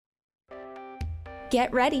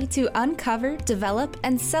Get ready to uncover, develop,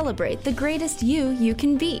 and celebrate the greatest you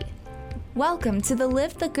can be. Welcome to the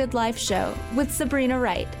Live the Good Life show with Sabrina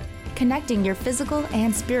Wright, connecting your physical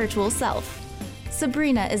and spiritual self.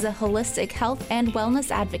 Sabrina is a holistic health and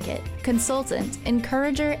wellness advocate, consultant,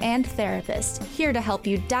 encourager, and therapist, here to help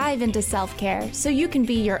you dive into self-care so you can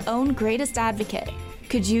be your own greatest advocate.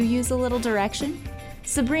 Could you use a little direction?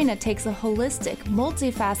 Sabrina takes a holistic,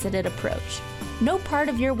 multifaceted approach. No part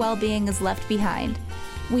of your well-being is left behind.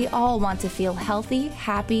 We all want to feel healthy,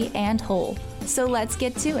 happy, and whole. So let's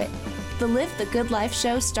get to it. The Live the Good Life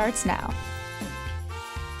show starts now.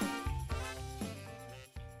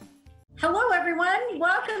 Hello, everyone.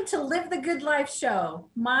 Welcome to Live the Good Life show.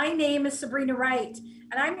 My name is Sabrina Wright,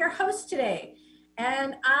 and I'm your host today.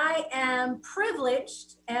 And I am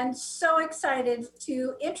privileged and so excited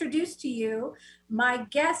to introduce to you my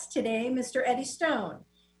guest today, Mr. Eddie Stone.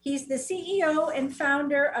 He's the CEO and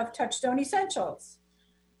founder of Touchstone Essentials.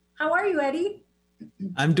 How are you, Eddie?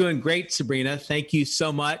 I'm doing great, Sabrina. Thank you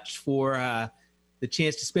so much for the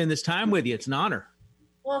chance to spend this time with you. It's an honor.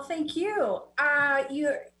 Well, thank you.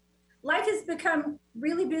 Your life has become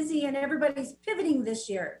really busy and everybody's pivoting this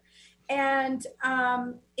year. And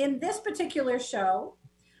in this particular show,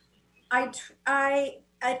 I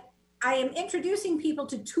am introducing people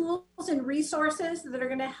to tools and resources that are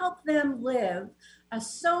going to help them live a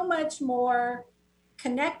so much more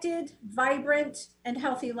connected, vibrant, and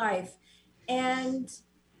healthy life. And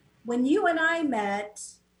when you and I met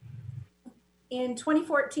in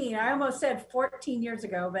 2014, I almost said 14 years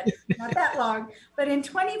ago, but not that long, but in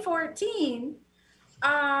 2014,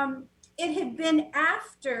 it had been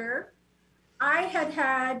after I had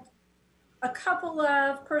had a couple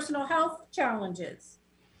of personal health challenges.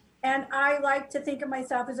 And I like to think of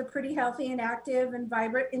myself as a pretty healthy and active and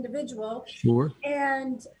vibrant individual. Sure.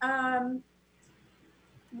 And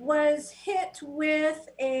was hit with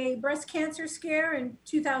a breast cancer scare in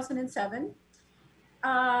 2007.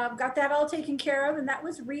 Got that all taken care of. And that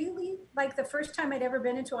was really like the first time I'd ever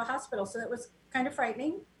been into a hospital. So it was kind of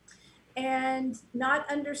frightening. And not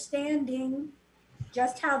understanding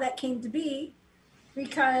just how that came to be,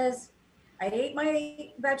 because I ate my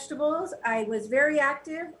vegetables. I was very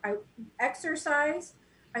active. I exercised.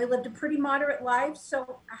 I lived a pretty moderate life.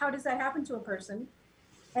 So how does that happen to a person?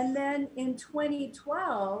 And then in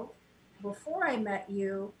 2012, before I met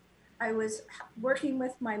you, I was working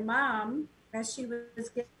with my mom as she was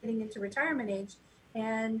getting into retirement age,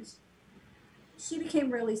 and she became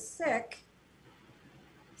really sick,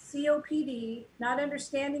 COPD, not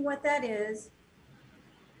understanding what that is,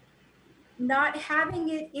 not having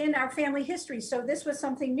it in our family history. So this was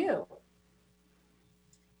something new.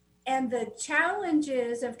 And the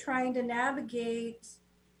challenges of trying to navigate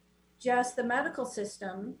just the medical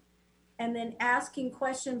system and then asking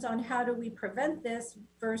questions on how do we prevent this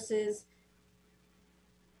versus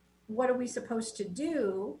what are we supposed to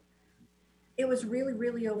do, it was really,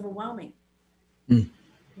 really overwhelming.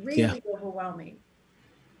 Really overwhelming.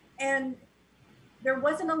 And there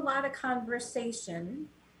wasn't a lot of conversation.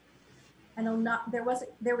 And there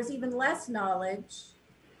was even less knowledge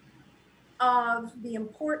of the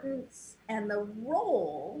importance and the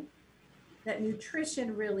role that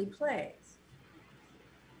nutrition really plays.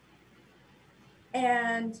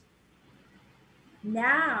 And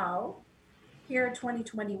now, here in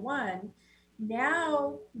 2021,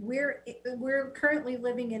 now we're currently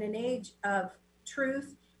living in an age of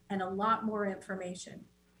truth and a lot more information.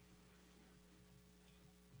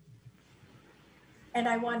 And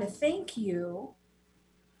I want to thank you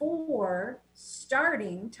for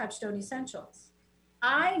starting Touchstone Essentials.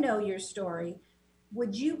 I know your story.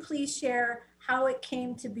 Would you please share how it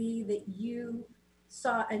came to be that you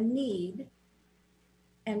saw a need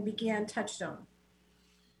and began Touchstone?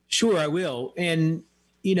 Sure, I will. And,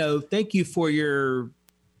 thank you for your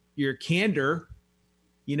candor,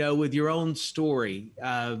 with your own story.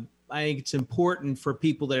 I think it's important for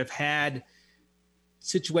people that have had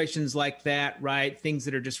situations like that, right? Things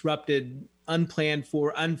that are disrupted, unplanned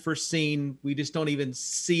for, unforeseen. We just don't even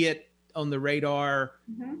see it on the radar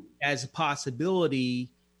as a possibility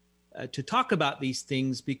to talk about these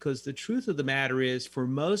things, because the truth of the matter is, for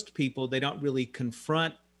most people, they don't really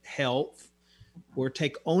confront health or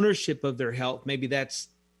take ownership of their health. Maybe that's,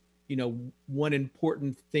 one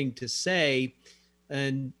important thing to say,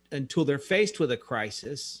 and until they're faced with a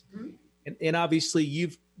crisis. And obviously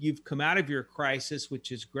you've come out of your crisis,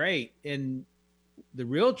 which is great. And the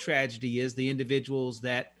real tragedy is the individuals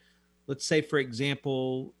that, let's say, for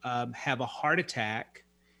example, have a heart attack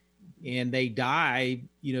and they die,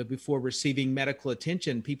 before receiving medical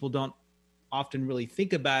attention. People don't often really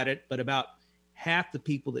think about it, but about half the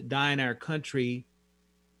people that die in our country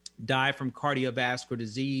die from cardiovascular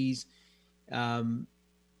disease.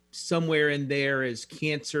 Somewhere in there is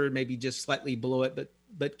cancer, maybe just slightly below it,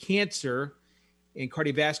 but cancer and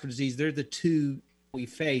cardiovascular disease, they're the two we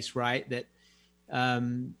face, right? That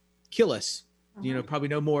kill us. Probably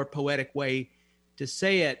no more poetic way to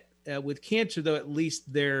say it. With cancer, though, at least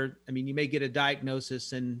you may get a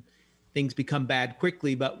diagnosis and things become bad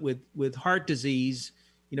quickly, but with heart disease,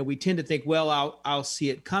 we tend to think, well, I'll see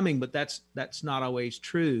it coming, but that's not always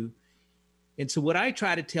true. And so what I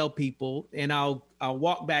try to tell people, and I'll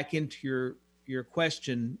walk back into your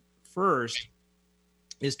question first,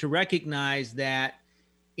 is to recognize that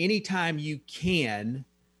anytime you can,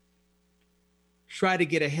 try to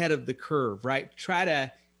get ahead of the curve, right? Try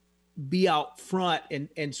to be out front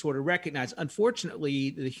and sort of recognize.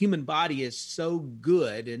 Unfortunately, the human body is so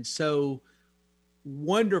good and so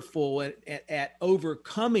wonderful at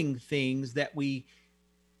overcoming things that we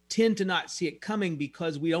tend to not see it coming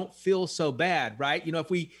because we don't feel so bad, right? If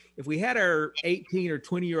we had our 18 or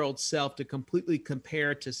 20-year-old self to completely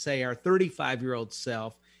compare to, say, our 35-year-old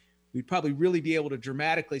self, we'd probably really be able to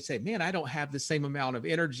dramatically say, man, I don't have the same amount of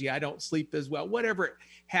energy. I don't sleep as well, whatever it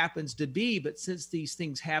happens to be. But since these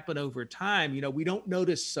things happen over time, we don't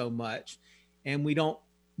notice so much and we don't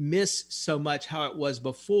miss so much how it was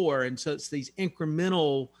before. And so it's these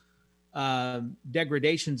incremental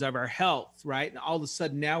degradations of our health, right? And all of a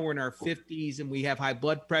sudden now we're in our 50s and we have high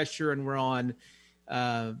blood pressure and we're on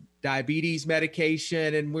diabetes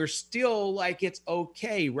medication and we're still like, it's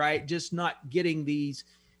okay, right? Just not getting these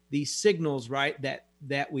signals, right?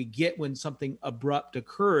 That we get when something abrupt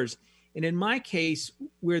occurs. And in my case,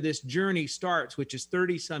 where this journey starts, which is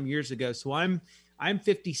 30 some years ago. So I'm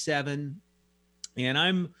 57 and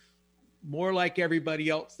I'm more like everybody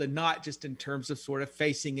else than not, just in terms of sort of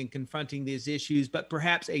facing and confronting these issues. But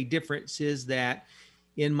perhaps a difference is that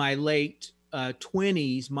in my late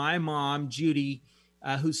 20s, my mom, Judy,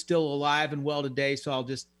 who's still alive and well today, so I'll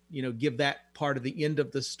just, give that part of the end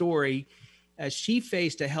of the story. She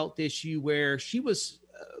faced a health issue where she was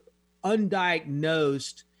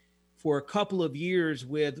undiagnosed for a couple of years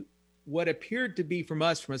with what appeared to be from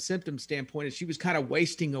a symptom standpoint, is she was kind of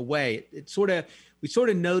wasting away. We sort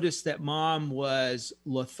of noticed that mom was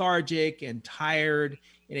lethargic and tired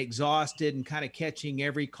and exhausted and kind of catching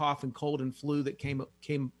every cough and cold and flu that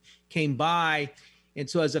came by. And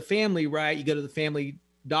so as a family, right, you go to the family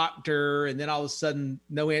doctor and then all of a sudden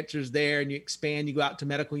no answers there and you expand, you go out to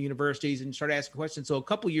medical universities and start asking questions. So a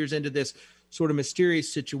couple of years into this sort of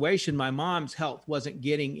mysterious situation, my mom's health wasn't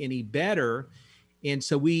getting any better. And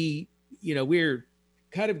so we're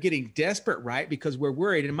kind of getting desperate, right? Because we're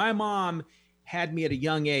worried. And my mom had me at a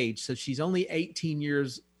young age. So she's only 18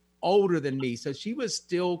 years older than me. So she was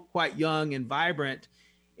still quite young and vibrant,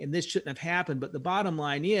 and this shouldn't have happened. But the bottom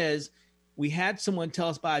line is we had someone tell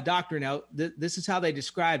us by a doctor. Now, this is how they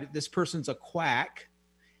described it. This person's a quack.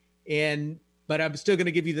 But I'm still going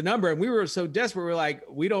to give you the number. And we were so desperate. We're like,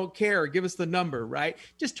 we don't care. Give us the number, right?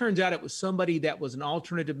 Just turns out it was somebody that was an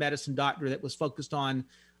alternative medicine doctor that was focused on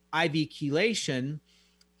IV chelation.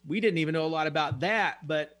 We didn't even know a lot about that.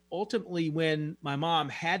 But ultimately, when my mom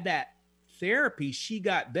had that therapy, she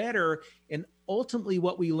got better. And ultimately,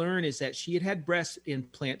 what we learned is that she had breast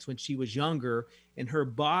implants when she was younger, and her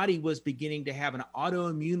body was beginning to have an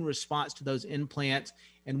autoimmune response to those implants.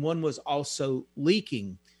 And one was also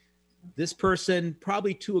leaking. This person,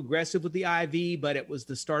 probably too aggressive with the IV, but it was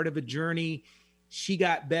the start of a journey. She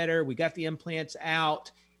got better. We got the implants out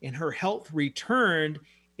and her health returned.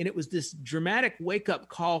 And it was this dramatic wake-up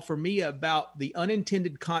call for me about the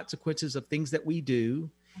unintended consequences of things that we do,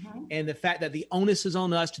 and the fact that the onus is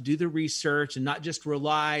on us to do the research and not just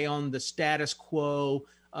rely on the status quo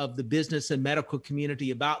of the business and medical community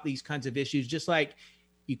about these kinds of issues. Just like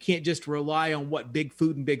you can't just rely on what big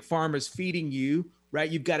food and big pharma is feeding you, right?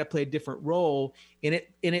 You've got to play a different role. And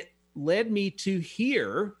it led me to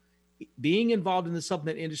here, being involved in the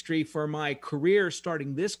supplement industry for my career,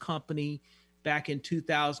 starting this company back in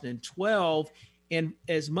 2012. And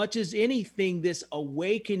as much as anything, this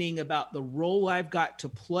awakening about the role I've got to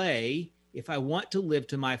play if I want to live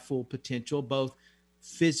to my full potential, both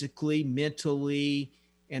physically, mentally,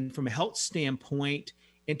 and from a health standpoint,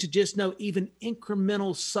 and to just know even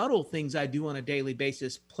incremental, subtle things I do on a daily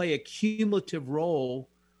basis play a cumulative role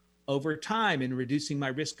over time in reducing my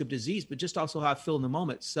risk of disease, but just also how I feel in the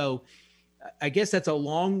moment. So I guess that's a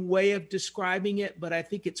long way of describing it, but I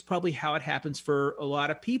think it's probably how it happens for a lot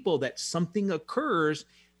of people, that something occurs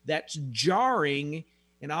that's jarring.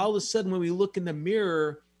 And all of a sudden, when we look in the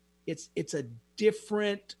mirror, it's a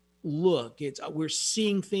different look. We're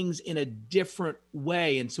seeing things in a different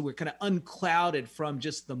way. And so we're kind of unclouded from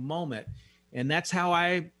just the moment. And that's how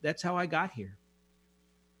I got here.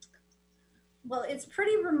 Well, it's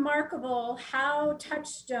pretty remarkable how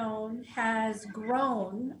Touchstone has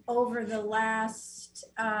grown over the last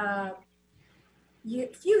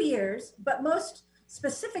few years, but most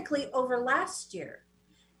specifically over last year.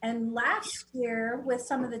 And last year, with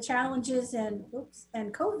some of the challenges and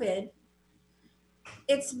COVID,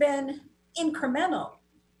 it's been incremental.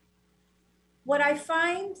 What I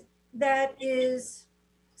find that is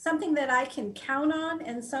something that I can count on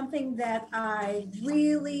and something that I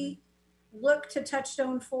really look to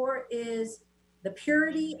Touchstone for is the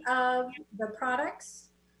purity of the products,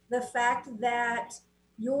 the fact that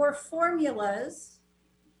your formulas,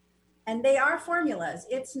 and they are formulas,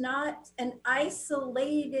 it's not an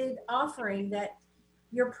isolated offering that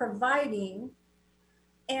you're providing.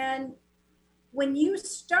 And when you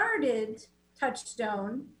started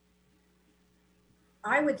Touchstone,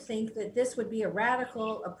 I would think that this would be a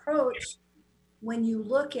radical approach when you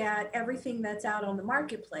look at everything that's out on the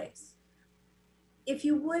marketplace. If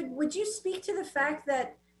you would you speak to the fact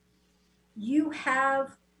that you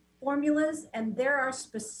have formulas and there are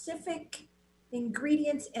specific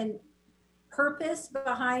ingredients and purpose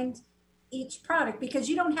behind each product, because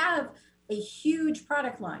you don't have a huge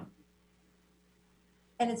product line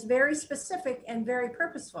and it's very specific and very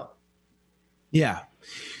purposeful? Yeah.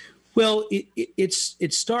 Well,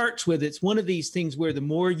 it starts with, it's one of these things where the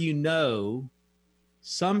more you know,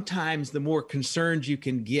 sometimes the more concerned you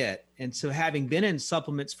can get. And so having been in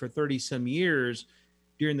supplements for 30 some years,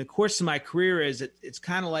 during the course of my career, it's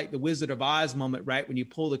kind of like the Wizard of Oz moment, right? When you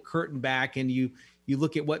pull the curtain back and you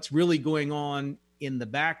look at what's really going on in the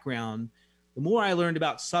background. The more I learned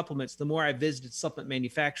about supplements, the more I visited supplement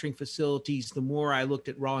manufacturing facilities, the more I looked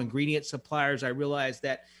at raw ingredient suppliers, I realized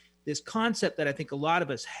that this concept that I think a lot of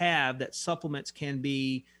us have, that supplements can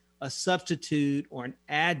be a substitute or an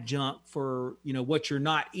adjunct for, what you're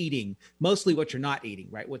not eating, mostly what you're not eating,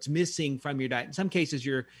 right? What's missing from your diet. In some cases,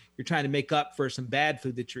 you're trying to make up for some bad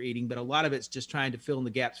food that you're eating, but a lot of it's just trying to fill in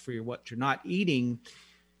the gaps for what you're not eating.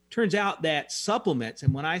 Turns out that supplements,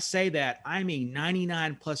 and when I say that, I mean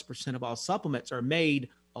 99+% of all supplements are made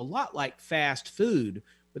a lot like fast food,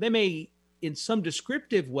 but they may, in some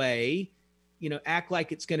descriptive way, act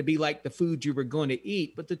like it's going to be like the food you were going to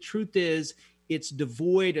eat. But the truth is, it's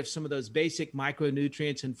devoid of some of those basic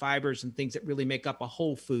micronutrients and fibers and things that really make up a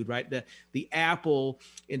whole food, right? The apple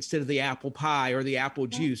instead of the apple pie or the apple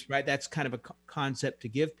juice, right? That's kind of a concept to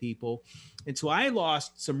give people. And so I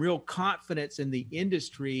lost some real confidence in the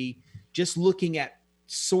industry just looking at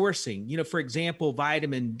sourcing. For example,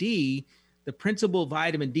 vitamin D, the principal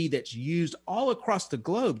vitamin D that's used all across the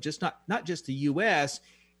globe, just not just the US,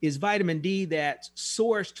 is vitamin D that's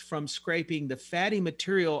sourced from scraping the fatty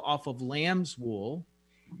material off of lamb's wool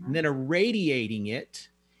and then irradiating it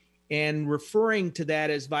and referring to that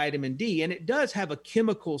as vitamin D. And it does have a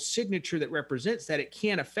chemical signature that represents that. It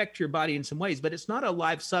can affect your body in some ways, but it's not a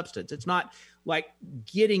live substance. It's not like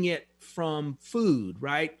getting it from food,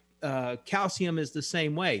 right? Calcium is the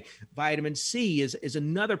same way. Vitamin C is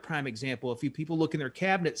another prime example. If you people look in their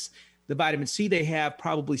cabinets, the vitamin C they have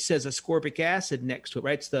probably says ascorbic acid next to it,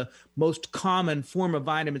 right? It's the most common form of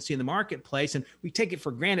vitamin C in the marketplace. And we take it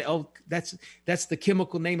for granted. Oh, that's the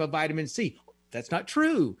chemical name of vitamin C. That's not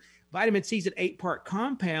true. Vitamin C is an 8-part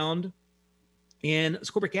compound, and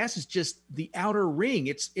ascorbic acid is just the outer ring.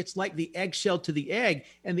 It's like the eggshell to the egg,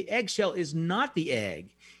 and the eggshell is not the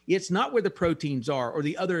egg. It's not where the proteins are or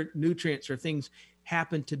the other nutrients or things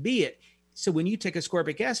happen to be it. So when you take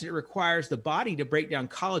ascorbic acid, it requires the body to break down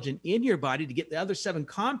collagen in your body to get the other 7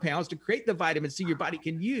 compounds to create the vitamin C your body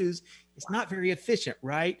can use. It's not very efficient,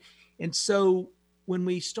 right? And so when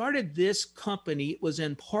we started this company, it was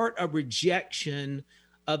in part a rejection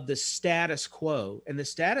of the status quo. And the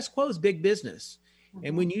status quo is big business. Mm-hmm.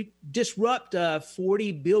 And when you disrupt a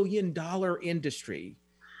 $40 billion industry,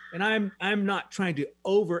 and I'm not trying to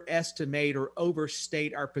overestimate or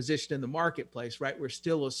overstate our position in the marketplace, right? We're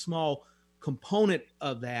still a small component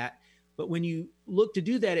of that. But when you look to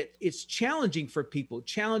do that, it's challenging for people. It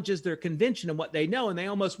challenges their convention and what they know. And they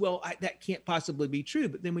almost, that can't possibly be true.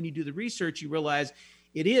 But then when you do the research, you realize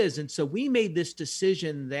it is. And so we made this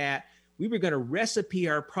decision that we were going to recipe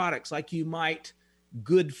our products like you might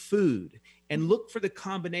good food and look for the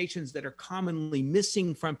combinations that are commonly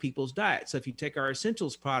missing from people's diets. So if you take our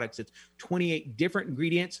essentials products, it's 28 different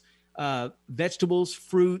ingredients, vegetables,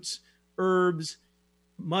 fruits, herbs,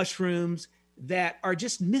 mushrooms that are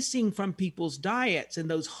just missing from people's diets. And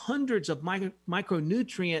those hundreds of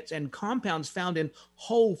micronutrients and compounds found in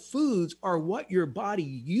whole foods are what your body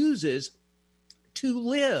uses to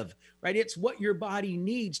live, right? It's what your body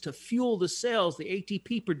needs to fuel the cells, the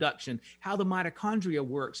ATP production, how the mitochondria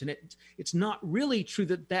works. And it's not really true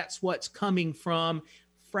that that's what's coming from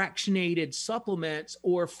fractionated supplements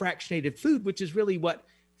or fractionated food, which is really what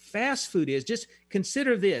fast food is. Just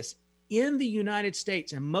consider this. In the United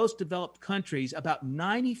States and most developed countries, about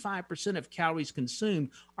 95% of calories consumed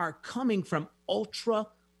are coming from ultra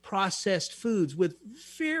processed foods with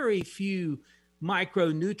very few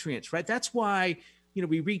micronutrients, right? That's why,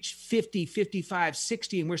 we reach 50, 55,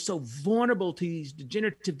 60, and we're so vulnerable to these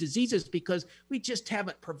degenerative diseases because we just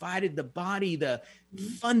haven't provided the body the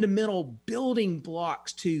fundamental building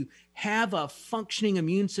blocks to have a functioning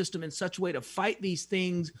immune system in such a way to fight these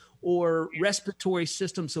things, or respiratory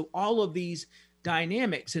system. So all of these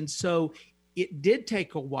dynamics. And so it did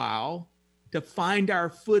take a while to find our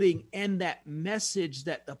footing and that message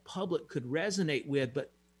that the public could resonate with.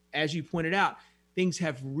 But as you pointed out, things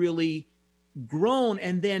have really grown.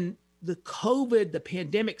 And then the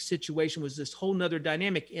pandemic situation was this whole nother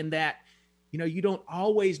dynamic in that, you don't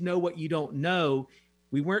always know what you don't know.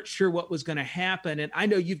 We weren't sure what was going to happen. And I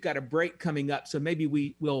know you've got a break coming up, so maybe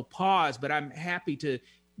we will pause, but I'm happy to,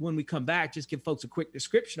 when we come back, just give folks a quick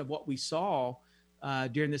description of what we saw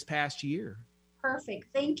during this past year. Perfect.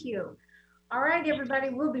 Thank you. All right, everybody,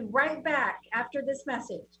 we'll be right back after this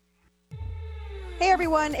message. Hey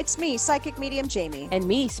everyone, it's me, Psychic Medium Jamie. And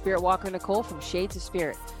me, Spirit Walker Nicole from Shades of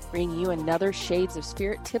Spirit, bringing you another Shades of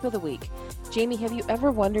Spirit tip of the week. Jamie, have you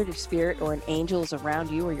ever wondered if spirit or an angel is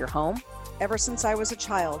around you or your home? Ever since I was a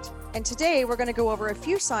child. And today we're going to go over a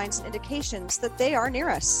few signs and indications that they are near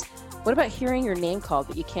us. What about hearing your name called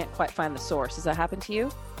but you can't quite find the source? Does that happen to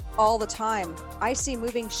you? All the time. I see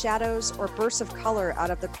moving shadows or bursts of color out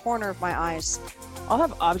of the corner of my eyes. I'll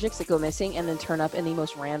have objects that go missing and then turn up in the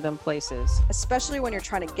most random places. Especially when you're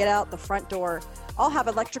trying to get out the front door. I'll have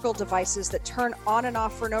electrical devices that turn on and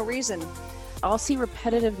off for no reason. I'll see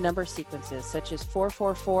repetitive number sequences such as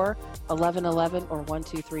 444, 1111, or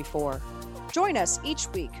 1234. Join us each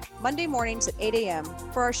week, Monday mornings at 8 a.m.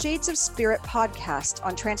 for our Shades of Spirit podcast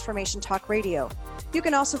on Transformation Talk Radio. You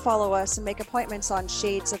can also follow us and make appointments on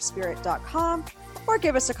shadesofspirit.com or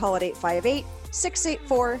give us a call at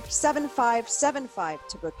 858-684-7575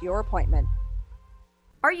 to book your appointment.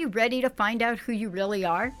 Are you ready to find out who you really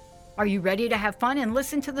are? Are you ready to have fun and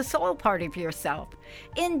listen to the soul part of yourself?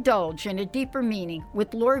 Indulge in a deeper meaning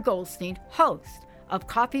with Laura Goldstein, host of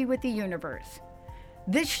Coffee with the Universe.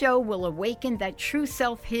 This show will awaken that true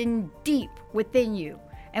self hidden deep within you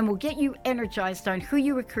and will get you energized on who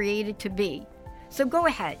you were created to be. So go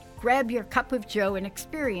ahead, grab your cup of joe and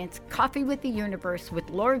experience Coffee with the Universe with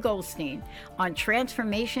Laura Goldstein on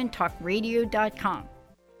TransformationTalkRadio.com.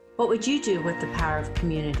 What would you do with the power of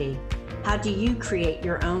community? How do you create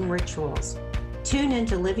your own rituals? Tune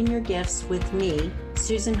into Living Your Gifts with me,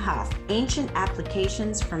 Susan Huff, Ancient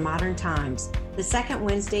Applications for Modern Times, the second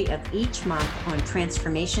Wednesday of each month on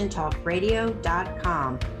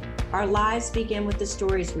TransformationTalkRadio.com. Our lives begin with the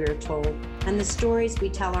stories we are told and the stories we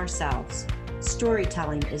tell ourselves.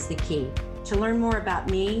 Storytelling is the key. To learn more about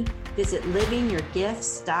me, visit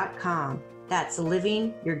livingyourgifts.com. That's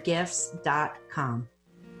livingyourgifts.com.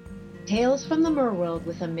 Tales from the Merworld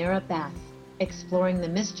with Amira Bath, exploring the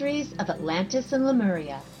mysteries of Atlantis and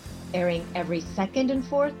Lemuria, airing every second and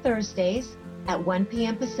fourth Thursdays at 1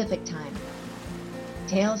 p.m. Pacific Time.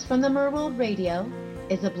 Tales from the Merworld Radio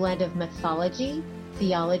is a blend of mythology,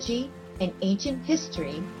 theology, and ancient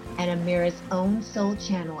history, and Amira's own soul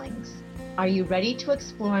channelings. Are you ready to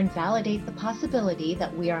explore and validate the possibility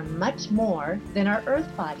that we are much more than our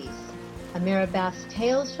earth bodies? Amira Bath's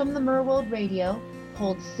Tales from the Merworld Radio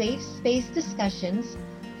holds safe space discussions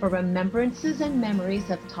for remembrances and memories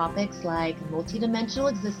of topics like multidimensional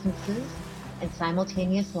existences and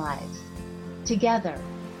simultaneous lives. Together,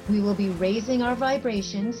 we will be raising our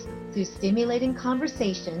vibrations through stimulating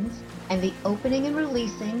conversations and the opening and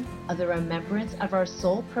releasing of the remembrance of our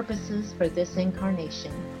soul purposes for this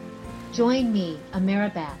incarnation. Join me,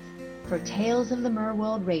 Amira Bath, for Tales of the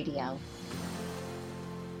Merworld Radio.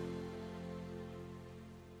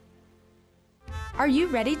 Are you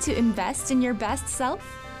ready to invest in your best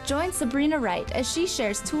self? Join Sabrina Wright as she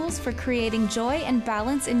shares tools for creating joy and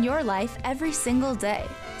balance in your life every single day.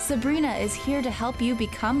 Sabrina is here to help you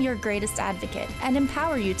become your greatest advocate and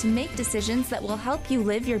empower you to make decisions that will help you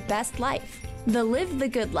live your best life. The Live the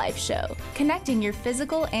Good Life Show, connecting your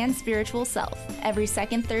physical and spiritual self, every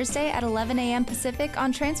second Thursday at 11 a.m. Pacific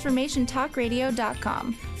on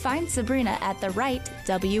TransformationTalkRadio.com. Find Sabrina at the right,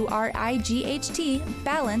 WRIGHT,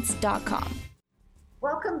 balance.com.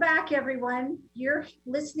 Welcome back, everyone. You're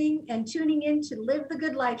listening and tuning in to Live the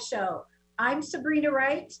Good Life Show. I'm Sabrina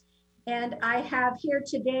Wright, And I have here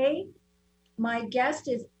today, my guest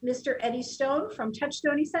is Mr. Eddie Stone from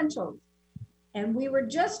Touchstone Essentials. And we were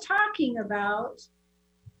just talking about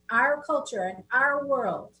our culture and our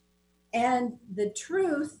world and the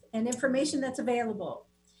truth and information that's available.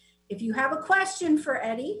 If you have a question for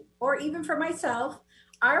Eddie or even for myself,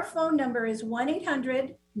 our phone number is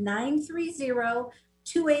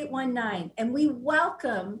 1-800-930-2819, and we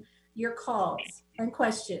welcome your calls and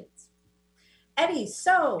questions. Eddie,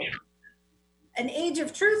 so an age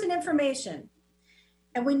of truth and information.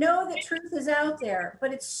 And we know that truth is out there,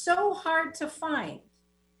 but it's so hard to find.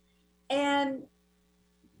 And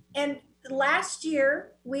last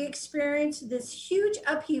year, we experienced this huge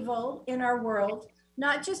upheaval in our world,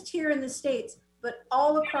 not just here in the States, but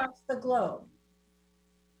all across the globe.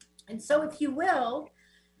 And so if you will,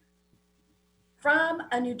 from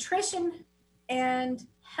a nutrition and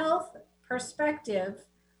health perspective,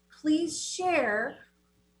 please share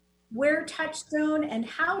where Touchstone and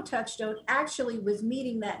how Touchstone actually was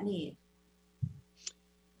meeting that need.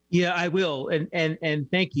 Yeah, I will. And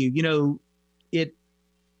thank you. You know,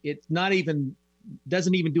 it's not even,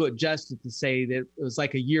 doesn't even do it justice to say that it was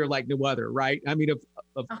like a year like no other, right? I mean,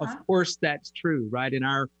 of course that's true, right? In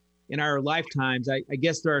our lifetimes, I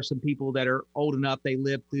guess there are some people that are old enough, they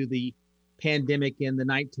lived through the pandemic in the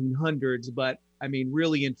 1900s, but I mean,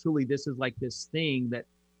 really and truly, this is like this thing that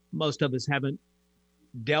most of us haven't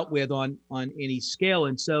dealt with on any scale.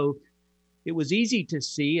 And so it was easy to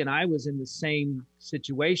see, and I was in the same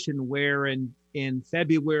situation where in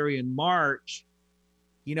February and March,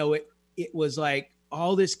 you know, it was like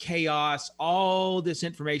all this chaos, all this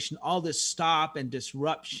information, all this stop and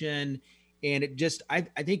disruption. And it just, I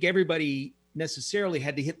think everybody necessarily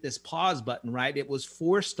had to hit this pause button, right? It was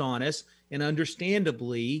forced on us, and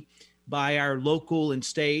understandably, by our local and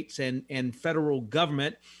states and federal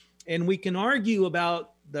government. And we can argue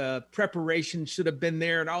about the preparation should have been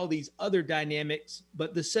there and all these other dynamics,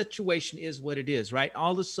 but the situation is what it is, right?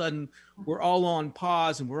 All of a sudden, we're all on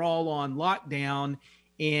pause and we're all on lockdown.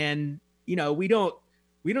 And, you know, we don't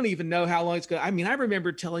even know how long it's going to, I mean, I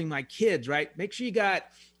remember telling my kids, right, make sure you got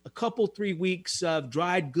a couple, 3 weeks of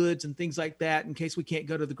dried goods and things like that in case we can't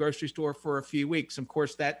go to the grocery store for a few weeks. Of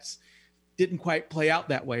course, didn't quite play out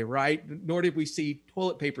that way, right? Nor did we see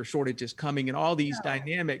toilet paper shortages coming and all these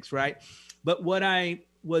dynamics, right? But what I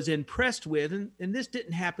was impressed with, and this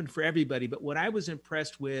didn't happen for everybody, but what I was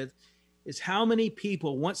impressed with is how many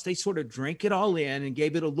people, once they sort of drank it all in and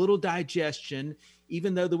gave it a little digestion,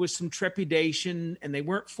 even though there was some trepidation and they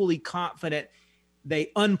weren't fully confident,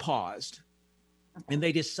 they unpaused and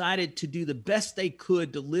they decided to do the best they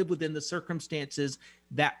could to live within the circumstances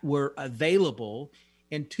that were available.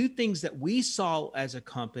 And two things that we saw as a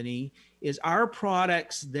company is our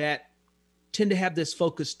products that tend to have this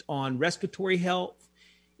focused on respiratory health,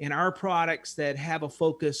 and our products that have a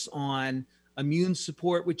focus on immune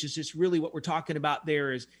support, which is just really what we're talking about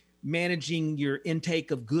there, is managing your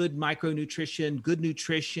intake of good micronutrition, good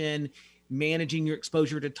nutrition, managing your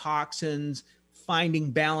exposure to toxins,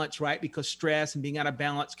 finding balance, right? Because stress and being out of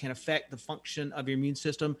balance can affect the function of your immune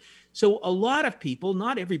system. So a lot of people,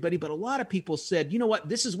 not everybody, but a lot of people said, you know what,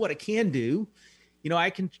 this is what I can do. You know, I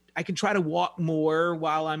can try to walk more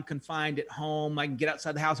while I'm confined at home. I can get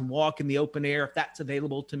outside the house and walk in the open air if that's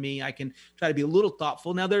available to me. I can try to be a little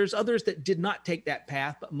thoughtful. Now, there's others that did not take that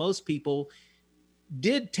path, but most people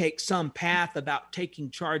did take some path about taking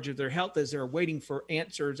charge of their health as they're waiting for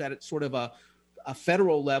answers at sort of a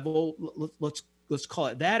federal level. Let's call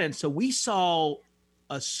it that. And so we saw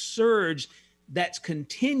a surge that's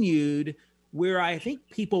continued where I think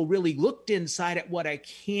people really looked inside at what I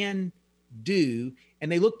can do, and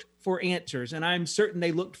they looked for answers. And I'm certain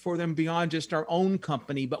they looked for them beyond just our own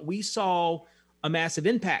company, but we saw a massive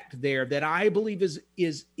impact there that I believe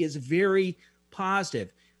is very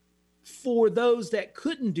positive. For those that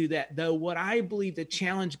couldn't do that, though, what I believe the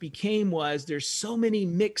challenge became was there's so many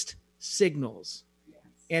mixed signals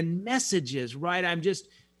and messages, right? I'm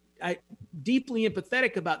deeply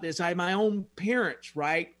empathetic about this. I have my own parents,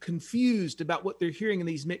 right? Confused about what they're hearing in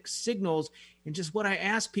these mixed signals. And just what I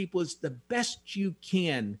ask people is the best you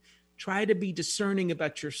can, try to be discerning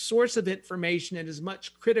about your source of information and as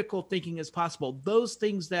much critical thinking as possible. Those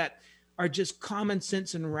things that are just common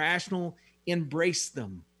sense and rational, embrace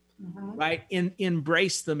them, right?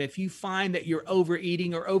 Embrace them. If you find that you're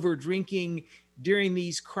overeating or over drinking during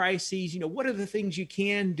these crises, you know, what are the things you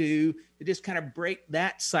can do to just kind of break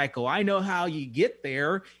that cycle? I know how you get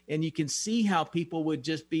there, and you can see how people would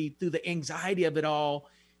just be through the anxiety of it all,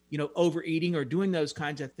 you know, overeating or doing those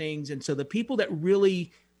kinds of things. And so the people that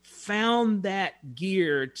really found that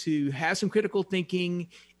gear to have some critical thinking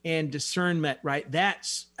and discernment, right?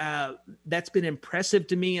 That's been impressive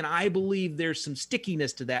to me. And I believe there's some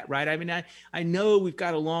stickiness to that, right? I mean, I know we've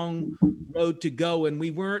got a long road to go, and we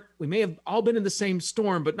may have all been in the same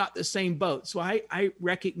storm, but not the same boat. So I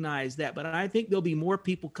recognize that, but I think there'll be more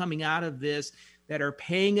people coming out of this that are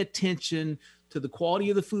paying attention to the quality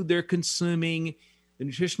of the food they're consuming, the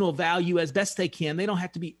nutritional value as best they can. They don't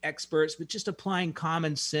have to be experts, but just applying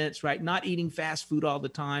common sense, right? Not eating fast food all the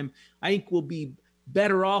time. I think we'll be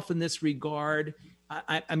better off in this regard.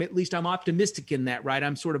 I'm at least I'm optimistic in that, right?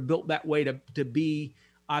 I'm sort of built that way to be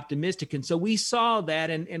optimistic. And so we saw that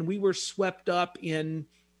and we were swept up in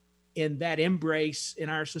that embrace in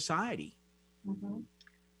our society. Mm-hmm.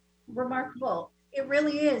 Remarkable. It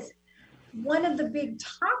really is. One of the big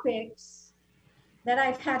topics that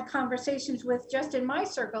I've had conversations with just in my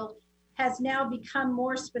circle has now become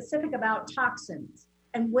more specific about toxins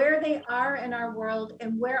and where they are in our world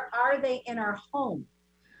and where are they in our home.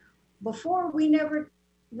 Before, we never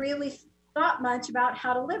really thought much about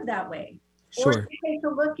how to live that way. Sure. Or to take a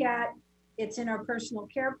look at, it's in our personal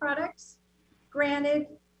care products. Granted,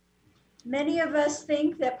 many of us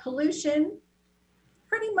think that pollution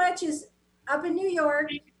pretty much is up in New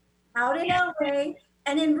York, out in LA,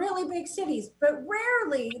 and in really big cities, but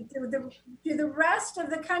rarely do the rest of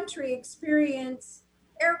the country experience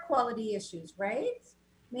air quality issues, right?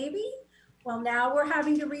 Maybe? Well, now we're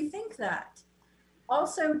having to rethink that.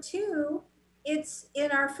 Also, too, it's in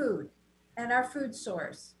our food and our food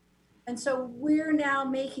source. And so we're now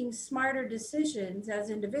making smarter decisions as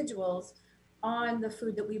individuals on the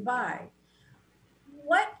food that we buy.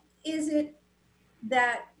 What is it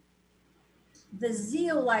that the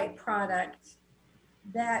Zeolite product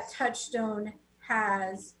that Touchstone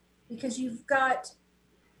has, because you've got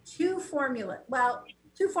two formulas,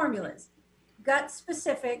 gut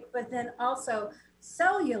specific, but then also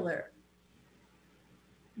cellular.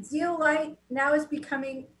 Zeolite now is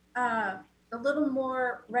becoming a little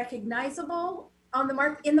more recognizable on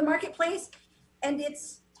the in the marketplace, and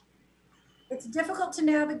it's difficult to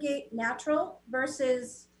navigate natural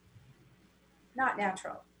versus not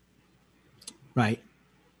natural. Right.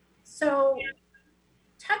 So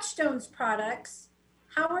Touchstone's products,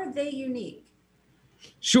 how are they unique?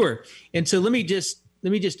 Sure. And so let me just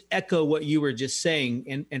echo what you were just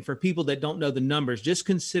saying. And for people that don't know the numbers, just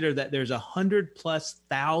consider that there's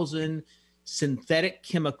 100,000+ synthetic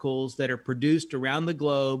chemicals that are produced around the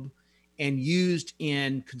globe and used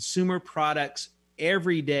in consumer products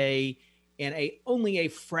every day. And only a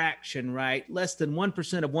fraction, right? Less than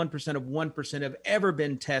 1% of 1% of 1% have ever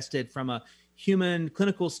been tested from a human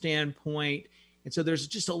clinical standpoint. And so there's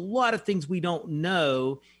just a lot of things we don't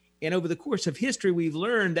know. And over the course of history, we've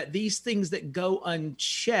learned that these things that go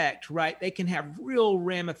unchecked, right, they can have real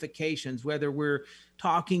ramifications, whether we're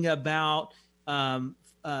talking about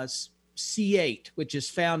C8, which is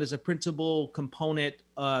found as a principal component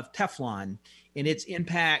of Teflon, and its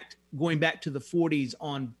impact going back to the 40s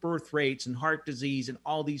on birth rates and heart disease and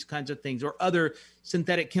all these kinds of things, or other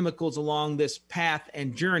synthetic chemicals along this path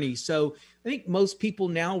and journey. So I think most people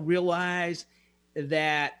now realize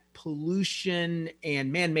that pollution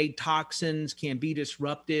and man-made toxins can be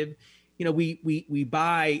disruptive. You know, we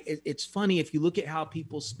buy, it's funny if you look at how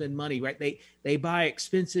people spend money, right? They buy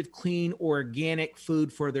expensive, clean, organic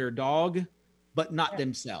food for their dog, but not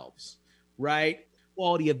themselves, right?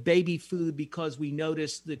 Quality of baby food because we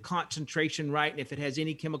notice the concentration, right? And if it has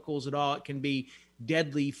any chemicals at all, it can be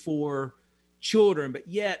deadly for children. But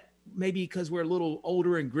yet, maybe because we're a little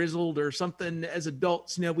older and grizzled or something as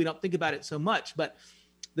adults, you know, we don't think about it so much. But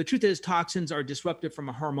the truth is toxins are disruptive from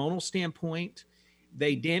a hormonal standpoint.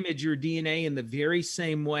 They damage your DNA in the very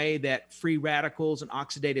same way that free radicals and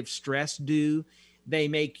oxidative stress do. They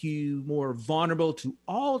make you more vulnerable to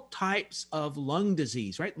all types of lung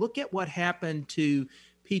disease, right? Look at what happened to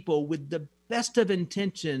people with the best of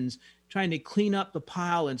intentions trying to clean up the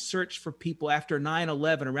pile and search for people after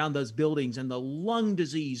 9/11 around those buildings and the lung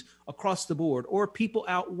disease across the board, or people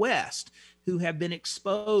out west who have been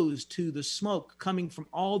exposed to the smoke coming from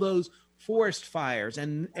all those forest fires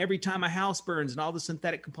and every time a house burns and all the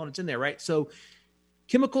synthetic components in there, right? So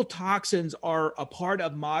chemical toxins are a part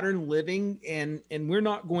of modern living, and we're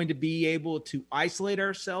not going to be able to isolate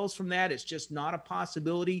ourselves from that. It's just not a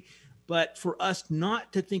possibility. But for us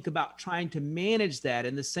not to think about trying to manage that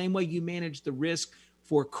in the same way you manage the risk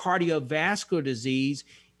for cardiovascular disease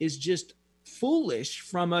is just foolish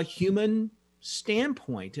from a human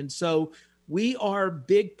standpoint. And so we are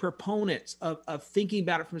big proponents of thinking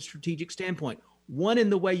about it from a strategic standpoint. One, in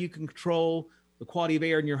the way you can control the quality of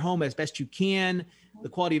air in your home as best you can, the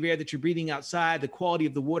quality of air that you're breathing outside, the quality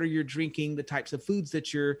of the water you're drinking, the types of foods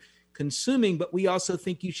that you're consuming, but we also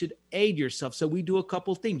think you should aid yourself. So we do a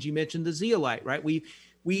couple things. You mentioned the zeolite, right? We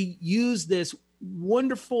use this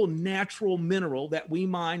wonderful natural mineral that we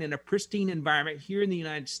mine in a pristine environment here in the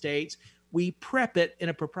United States. We prep it in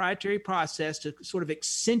a proprietary process to sort of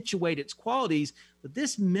accentuate its qualities. But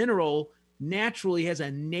this mineral naturally has a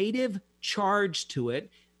native charge to it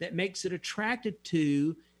that makes it attracted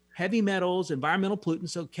to heavy metals, environmental pollutants,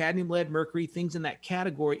 so cadmium, lead, mercury, things in that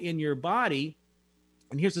category in your body.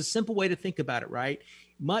 And here's a simple way to think about it, right?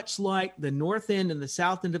 Much like the north end and the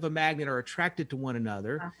south end of a magnet are attracted to one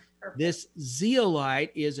another, this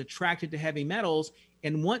zeolite is attracted to heavy metals.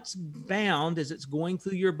 And once bound, as it's going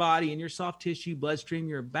through your body and your soft tissue, bloodstream,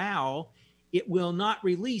 your bowel, it will not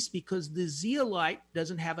release because the zeolite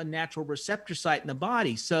doesn't have a natural receptor site in the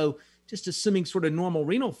body. So just assuming sort of normal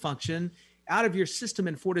renal function, out of your system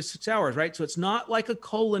in 4 to 6 hours, right? So it's not like a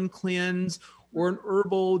colon cleanse or an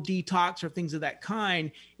herbal detox or things of that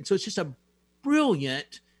kind. And so it's just a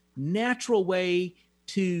brilliant, natural way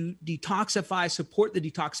to detoxify, support the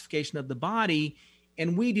detoxification of the body.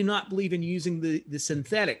 And we do not believe in using the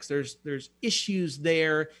synthetics. There's issues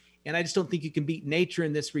there. And I just don't think you can beat nature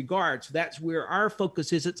in this regard. So that's where our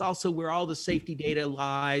focus is. It's also where all the safety data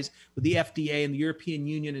lies with the FDA and the European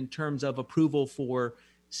Union in terms of approval for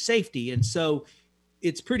safety. And so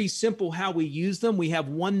it's pretty simple how we use them. We have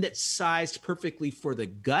one that's sized perfectly for the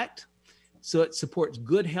gut. So it supports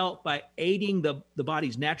good health by aiding the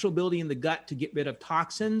body's natural ability in the gut to get rid of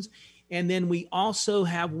toxins. And then we also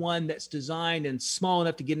have one that's designed and small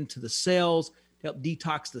enough to get into the cells to help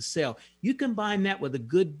detox the cell. You combine that with a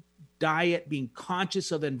good diet, being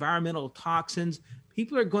conscious of environmental toxins,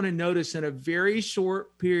 people are going to notice in a very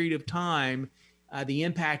short period of time the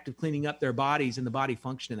impact of cleaning up their bodies and the body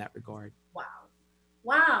function in that regard.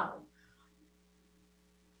 Wow.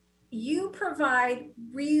 You provide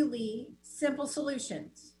really simple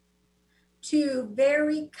solutions to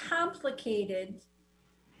very complicated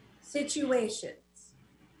situations.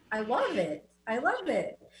 I love it.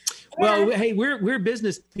 Well, hey, we're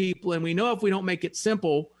business people, and we know if we don't make it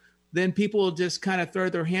simple, then people will just kind of throw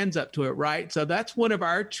their hands up to it, right? So that's one of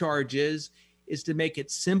our charges, is to make it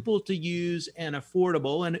simple to use and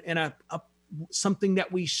affordable, and something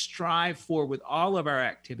that we strive for with all of our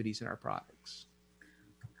activities and our products.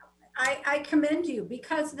 I commend you,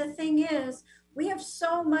 because the thing is, we have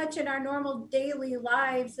so much in our normal daily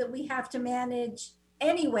lives that we have to manage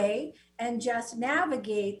anyway and just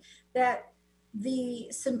navigate, that the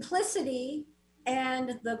simplicity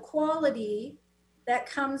and the quality that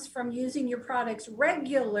comes from using your products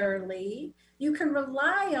regularly, you can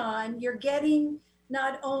rely on. You're getting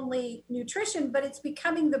not only nutrition, but it's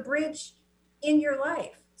becoming the bridge in your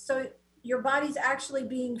life. So your body's actually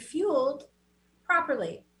being fueled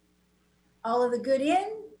properly. All of the good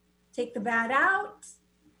in, take the bad out.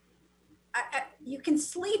 You can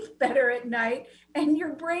sleep better at night, and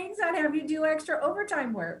your brain's not having to do extra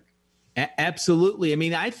overtime work. Absolutely. I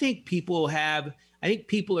mean, I think people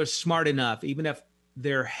are smart enough, even if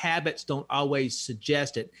their habits don't always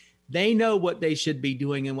suggest it. They know what they should be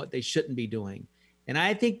doing and what they shouldn't be doing. And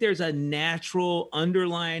I think there's a natural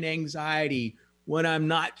underlying anxiety when I'm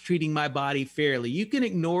not treating my body fairly. You can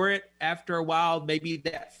ignore it after a while. Maybe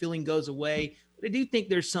that feeling goes away. But I do think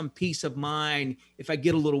there's some peace of mind if I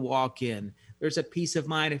get a little walk in. There's a peace of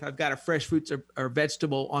mind if I've got a fresh fruits or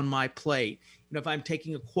vegetable on my plate. You know, if I'm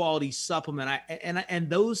taking a quality supplement, and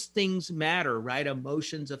those things matter, right?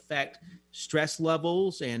 Emotions affect stress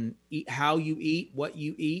levels and how you eat, what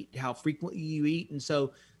you eat, how frequently you eat. And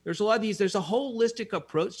so there's a lot of these, there's a holistic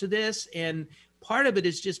approach to this. And part of it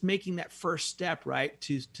is just making that first step, right,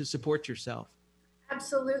 to support yourself.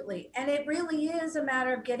 Absolutely. And it really is a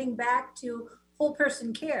matter of getting back to whole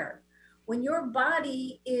person care. When your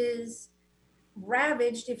body is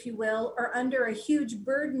ravaged, if you will, or under a huge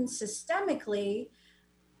burden systemically,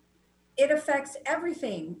 it affects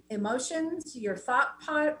everything: emotions, your thought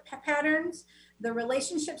patterns, the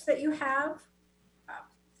relationships that you have.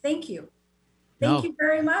 Thank you. Thank you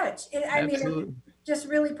very much. I mean, it's just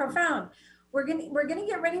really profound. We're gonna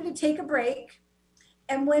get ready to take a break.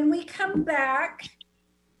 And when we come back,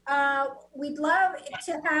 we'd love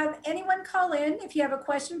to have anyone call in if you have a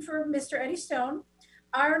question for Mr. Eddie Stone.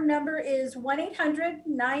 Our number is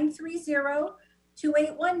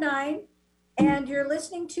 1-800-930-2819, and you're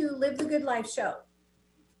listening to Live the Good Life Show.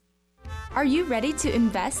 Are you ready to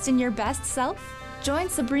invest in your best self? Join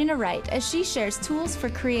Sabrina Wright as she shares tools for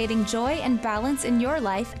creating joy and balance in your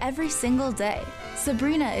life every single day.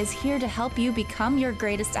 Sabrina is here to help you become your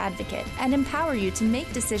greatest advocate and empower you to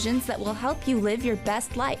make decisions that will help you live your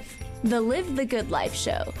best life. The Live the Good Life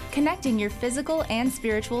Show, connecting your physical and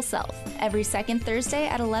spiritual self. Every second Thursday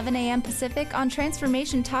at 11 a.m. Pacific on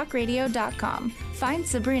TransformationTalkRadio.com. Find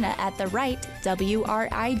Sabrina at the right,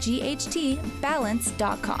 WRIGHT,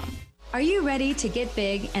 balance.com. Are you ready to get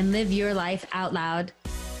big and live your life out loud?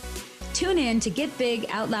 Tune in to Get Big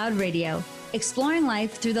Out Loud Radio, exploring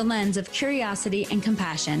life through the lens of curiosity and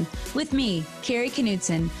compassion, with me, Carrie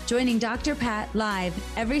Knudsen, joining Dr. Pat live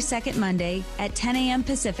every second Monday at 10 a.m.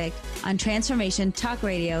 Pacific on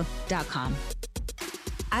TransformationTalkRadio.com.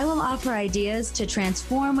 I will offer ideas to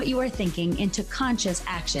transform what you are thinking into conscious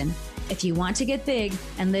action. If you want to get big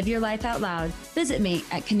and live your life out loud, visit me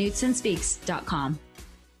at KnudsenSpeaks.com.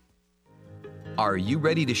 Are you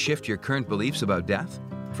ready to shift your current beliefs about death?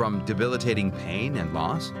 From debilitating pain and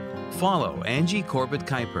loss? Follow Angie Corbett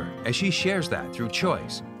Kuiper as she shares that through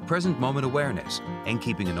choice, present moment awareness, and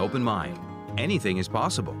keeping an open mind. Anything is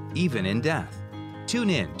possible, even in death. Tune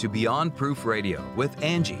in to Beyond Proof Radio with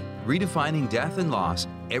Angie, redefining death and loss,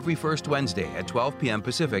 every first Wednesday at 12 p.m.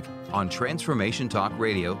 Pacific on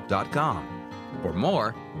TransformationTalkRadio.com. For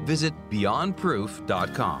more, visit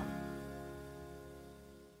BeyondProof.com.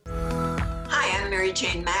 Hi, I'm Mary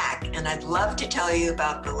Jane Mack, and I'd love to tell you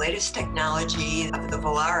about the latest technology of the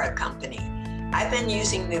Vollara Company. I've been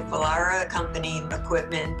using the Vollara Company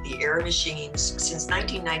equipment, the air machines, since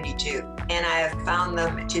 1992, and I have found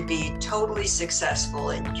them to be totally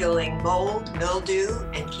successful in killing mold, mildew,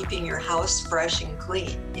 and keeping your house fresh and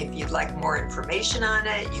clean. If you'd like more information on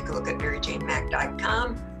it, you can look at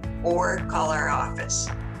maryjanemack.com or call our office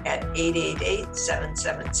at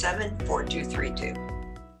 888-777-4232.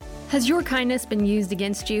 Has your kindness been used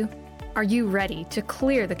against you? Are you ready to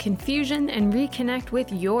clear the confusion and reconnect with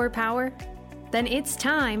your power? Then it's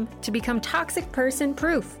time to become toxic person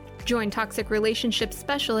proof. Join toxic relationship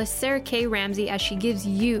specialist Sarah K. Ramsey as she gives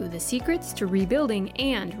you the secrets to rebuilding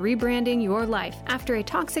and rebranding your life after a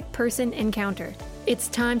toxic person encounter. It's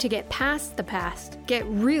time to get past the past, get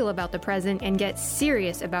real about the present, and get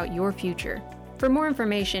serious about your future. For more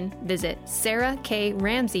information, visit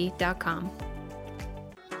sarahkramsey.com.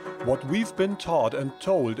 What we've been taught and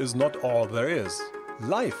told is not all there is.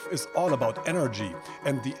 Life is all about energy,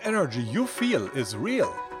 and the energy you feel is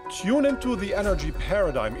real. Tune into the Energy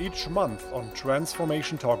Paradigm each month on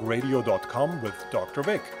TransformationTalkRadio.com with Dr.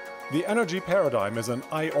 Vic. The Energy Paradigm is an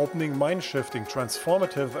eye-opening, mind-shifting,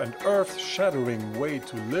 transformative, and earth-shattering way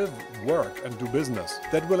to live, work, and do business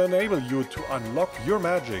that will enable you to unlock your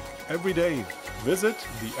magic every day. Visit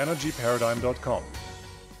theenergyparadigm.com.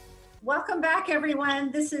 Welcome back,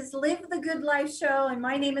 everyone. This is Live the Good Life Show, and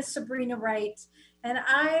my name is Sabrina Wright. And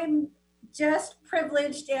I'm just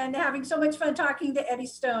privileged and having so much fun talking to Eddie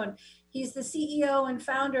Stone. He's the CEO and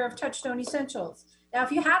founder of Touchstone Essentials. Now,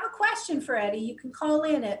 if you have a question for Eddie, you can call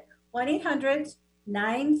in at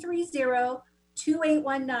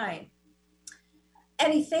 1-800-930-2819.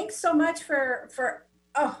 Eddie, thanks so much for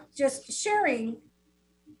just sharing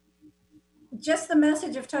just the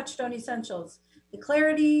message of Touchstone Essentials, the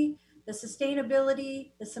clarity, the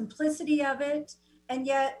sustainability, the simplicity of it, and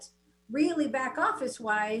yet really back office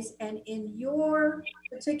wise, and in your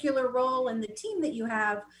particular role and the team that you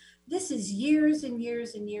have, this is years and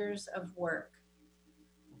years and years of work.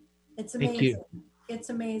 It's amazing. Thank you. It's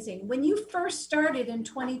amazing. When you first started in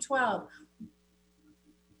 2012,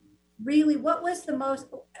 really, what was the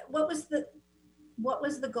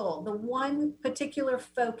goal? The one particular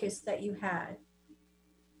focus that you had?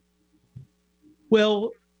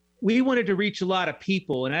 Well, we wanted to reach a lot of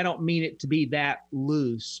people, and I don't mean it to be that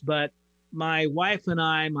loose, but my wife and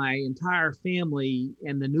I, my entire family,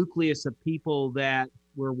 and the nucleus of people that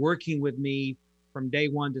were working with me from day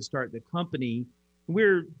one to start the company,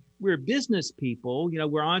 we're business people,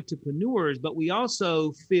 we're entrepreneurs, but we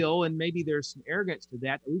also feel, and maybe there's some arrogance to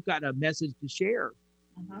that we've got a message to share.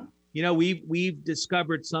 Uh-huh. We've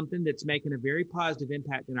discovered something that's making a very positive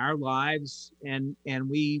impact in our lives, and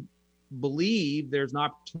we believe there's an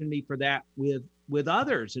opportunity for that with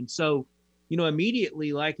others. And so,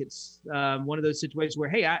 immediately, like it's one of those situations where,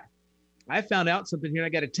 hey, I found out something here, and I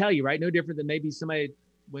got to tell you, right? No different than maybe somebody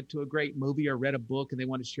went to a great movie or read a book and they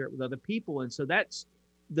want to share it with other people. And so that's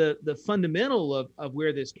the fundamental of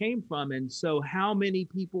where this came from. And so how many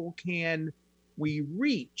people can we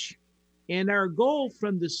reach? And our goal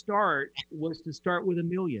from the start was to start with 1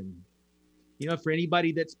 million. For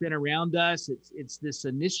anybody that's been around us, it's this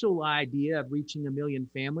initial idea of reaching 1 million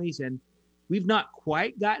families. And we've not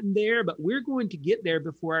quite gotten there, but we're going to get there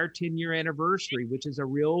before our 10-year anniversary, which is a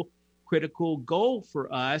real critical goal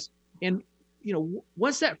for us. And,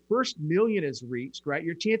 once that first 1 million is reached, right,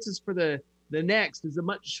 your chances for the next is a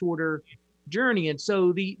much shorter journey. And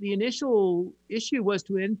so the initial issue was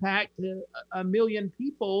to impact 1 million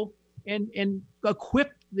people and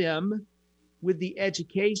equip them with the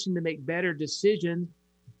education to make better decisions.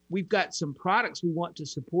 We've got some products we want to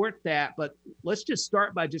support that, but let's just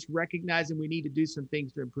start by just recognizing we need to do some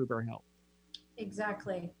things to improve our health.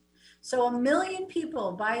 Exactly. So 1 million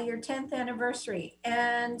people by your 10th anniversary.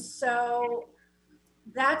 And so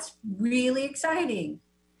that's really exciting.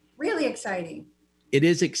 Really exciting. It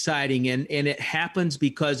is exciting. And it happens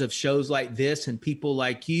because of shows like this and people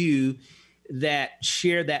like you that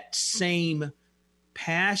share that same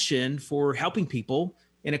passion for helping people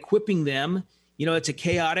and equipping them. You know, it's a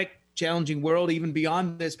chaotic, challenging world, even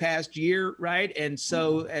beyond this past year, right? And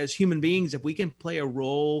so as human beings, if we can play a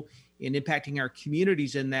role in impacting our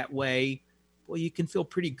communities in that way, well, you can feel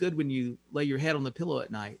pretty good when you lay your head on the pillow at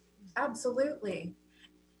night. Absolutely.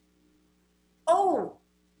 Oh,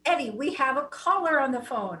 Eddie, we have a caller on the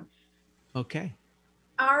phone. Okay.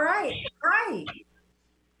 All right. Hi.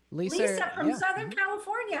 Lisa from Southern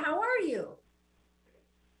California. How are you?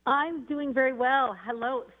 I'm doing very well.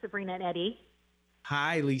 Hello, Sabrina and Eddie.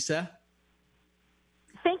 Hi, Lisa.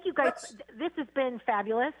 Thank you, guys. This has been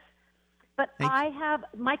fabulous. But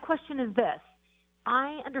my question is this.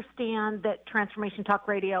 I understand that Transformation Talk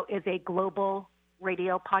Radio is a global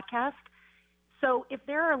radio podcast. So if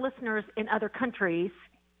there are listeners in other countries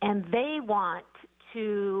and they want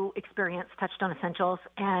to experience Touchstone Essentials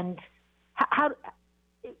and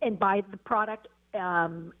buy the product,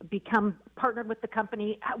 become partnered with the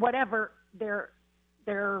company, whatever their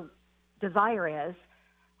desire is,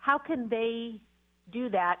 how can they do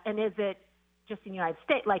that? And is it just in the United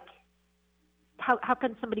States? Like, how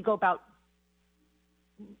can somebody go about,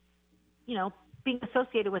 being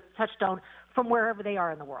associated with Touchstone from wherever they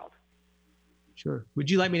are in the world? Sure. Would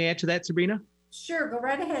you like me to answer that, Sabrina? Sure. Go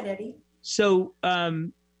right ahead, Eddie. So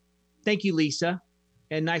thank you, Lisa,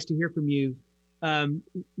 and nice to hear from you.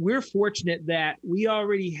 We're fortunate that we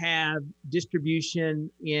already have distribution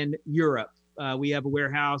in Europe. We have a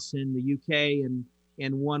warehouse in the UK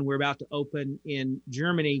and one we're about to open in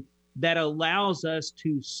Germany that allows us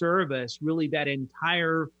to service really that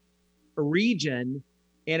entire region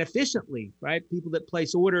and efficiently, right? People that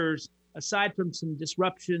place orders, aside from some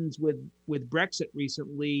disruptions with Brexit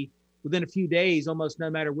recently, within a few days, almost no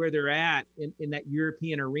matter where they're at in that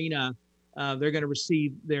European arena, they're going to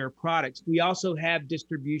receive their products. We also have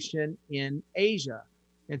distribution in Asia.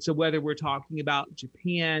 And so whether we're talking about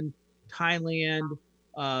Japan, Thailand,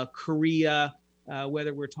 Korea,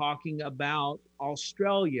 whether we're talking about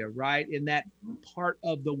Australia, right, in that part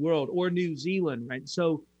of the world, or New Zealand, right?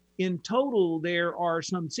 So in total, there are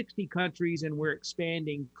some 60 countries, and we're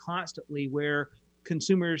expanding constantly where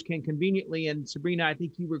consumers can conveniently, and Sabrina, I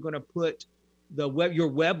think you were going to put your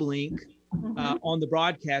web link on the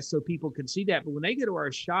broadcast so people can see that. But when they go to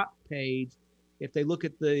our shop page, if they look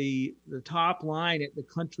at the top line at the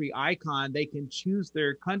country icon, they can choose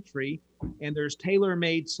their country, and there's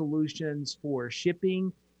tailor-made solutions for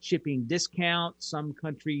shipping discounts. Some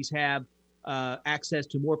countries have access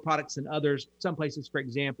to more products than others. Some places, for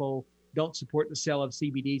example, don't support the sale of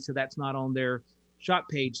CBD, so that's not on their shop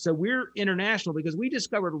page. So we're international because we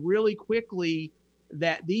discovered really quickly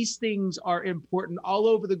that these things are important all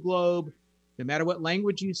over the globe, no matter what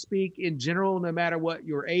language you speak in general, no matter what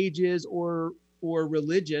your age is or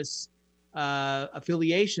religious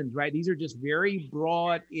affiliations, right? These are just very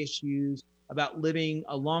broad issues about living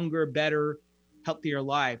a longer, better, healthier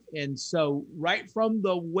life. And so right from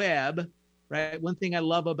the web, right, one thing I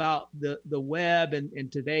love about the web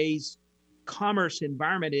and today's commerce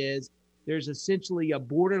environment is there's essentially a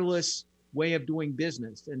borderless way of doing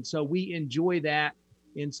business. And so we enjoy that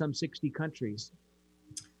in some 60 countries.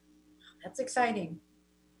 That's exciting.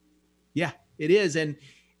 Yeah, it is. And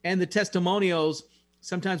the testimonials,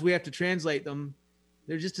 sometimes we have to translate them.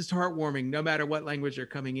 They're just as heartwarming, no matter what language they're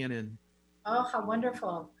coming in. Oh, how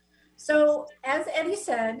wonderful. So as Eddie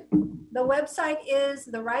said, the website is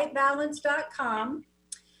therightbalance.com.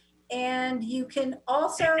 And you can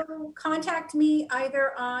also contact me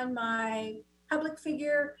either on my public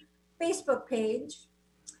figure Facebook page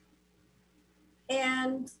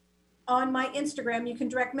and on my Instagram. You can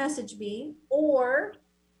direct message me, or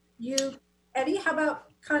Eddie, how about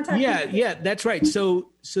contact me? Yeah, that's right. So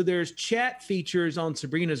there's chat features on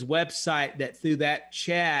Sabrina's website that through that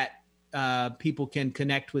chat, people can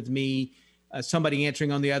connect with me. Somebody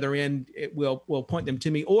answering on the other end, it will point them to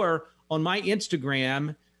me. Or on my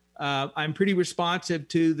Instagram, I'm pretty responsive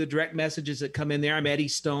to the direct messages that come in there. I'm Eddie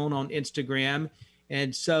Stone on Instagram.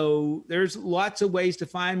 And so there's lots of ways to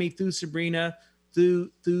find me through Sabrina,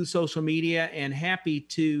 through social media, and happy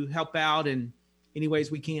to help out in any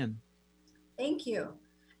ways we can. Thank you.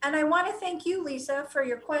 And I want to thank you, Lisa, for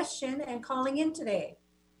your question and calling in today.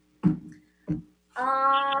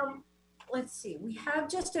 Let's see, we have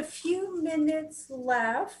just a few minutes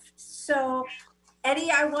left. So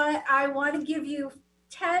Eddie, I want to give you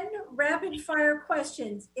 10 rapid fire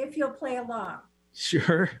questions if you'll play along.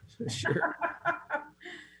 Sure.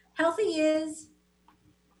 Healthy is?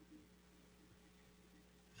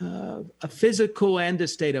 A physical and a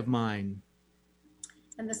state of mind.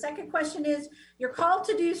 And the second question is, you're called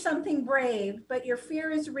to do something brave, but your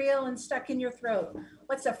fear is real and stuck in your throat.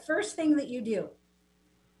 What's the first thing that you do?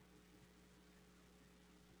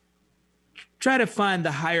 Try to find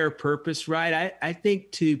the higher purpose, right? I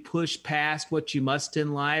think to push past what you must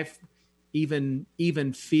in life, even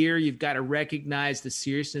fear, you've got to recognize the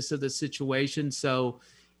seriousness of the situation. So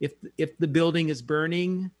if the building is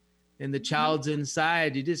burning and the child's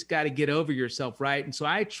inside, you just got to get over yourself, right? And so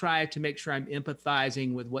I try to make sure I'm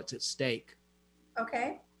empathizing with what's at stake.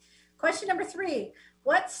 Okay. Question number 3.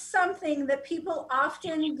 What's something that people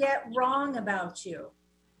often get wrong about you?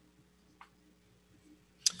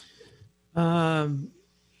 Some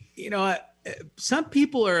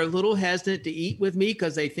people are a little hesitant to eat with me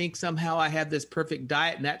because they think somehow I have this perfect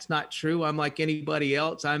diet, and that's not true. I'm like anybody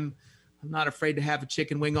else. I'm not afraid to have a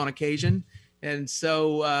chicken wing on occasion. And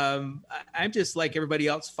so I'm just like everybody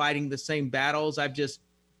else, fighting the same battles. I've just,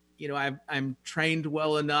 I'm trained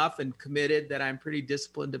well enough and committed that I'm pretty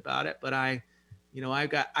disciplined about it. But I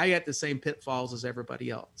got the same pitfalls as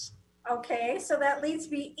everybody else. Okay, so that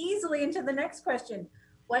leads me easily into the next question.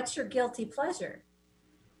 What's your guilty pleasure?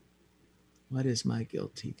 What is my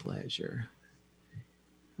guilty pleasure?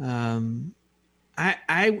 I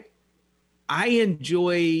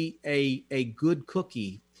enjoy a good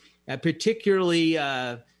cookie, particularly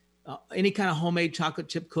any kind of homemade chocolate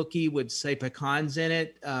chip cookie with, say, pecans in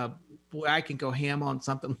it. Boy, I can go ham on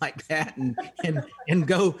something like that and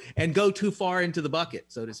go too far into the bucket,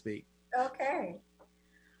 so to speak. Okay.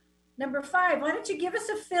 Number 5, why don't you give us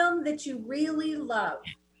a film that you really love?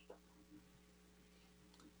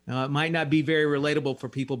 It might not be very relatable for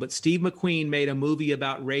people, but Steve McQueen made a movie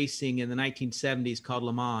about racing in the 1970s called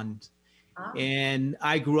Le Mans. And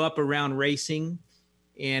I grew up around racing,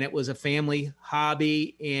 and it was a family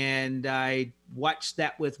hobby. And I watched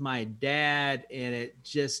that with my dad, and it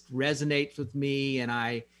just resonates with me. And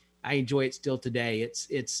I enjoy it still today.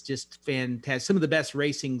 It's just fantastic. Some of the best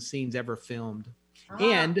racing scenes ever filmed.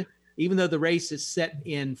 And even though the race is set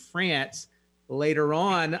in France, later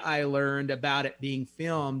on, I learned about it being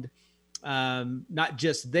filmed, not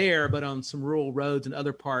just there, but on some rural roads and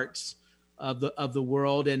other parts of the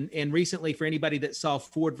world. And recently, for anybody that saw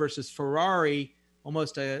Ford versus Ferrari,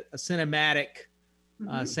 almost a cinematic,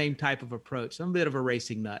 same type of approach. So I'm a bit of a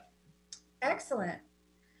racing nut. Excellent.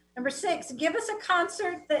 Number 6, give us a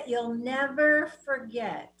concert that you'll never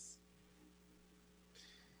forget.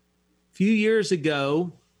 A few years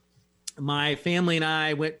ago, my family and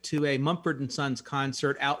I went to a Mumford & Sons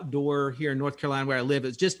concert outdoor here in North Carolina where I live. It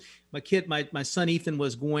was just my son Ethan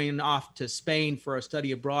was going off to Spain for a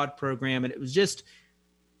study abroad program, and it was just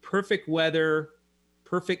perfect weather,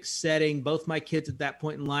 perfect setting. Both my kids at that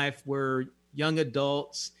point in life were young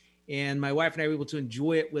adults, and my wife and I were able to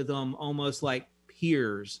enjoy it with them almost like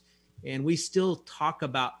peers. And we still talk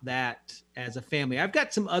about that as a family. I've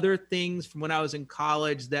got some other things from when I was in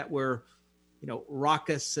college that were,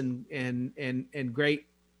 raucous and great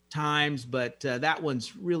times, but that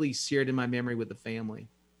one's really seared in my memory with the family.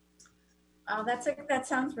 Oh, that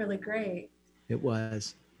sounds really great. It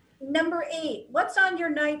was. Number 8, what's on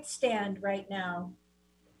your nightstand right now?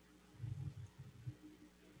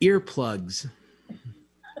 Earplugs.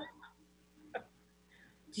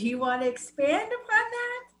 Do you want to expand upon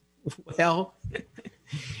that? Well,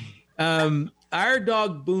 our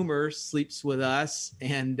dog Boomer sleeps with us,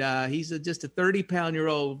 and he's just a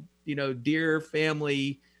 30-pound-year-old, dear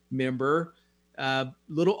family member.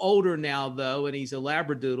 Little older now, though, and he's a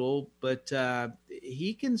Labradoodle, but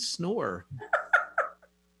he can snore.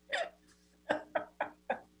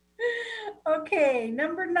 Okay,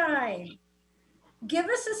 number 9. Give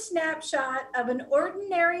us a snapshot of an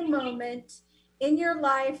ordinary moment in your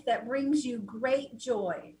life that brings you great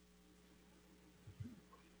joy.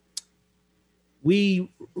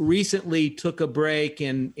 We recently took a break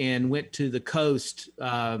and went to the coast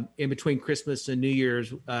in between Christmas and New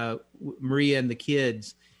Year's, Maria and the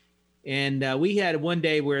kids. And we had one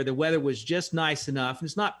day where the weather was just nice enough. And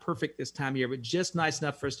it's not perfect this time of year, but just nice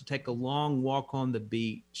enough for us to take a long walk on the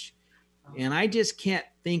beach. And I just can't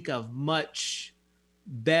think of much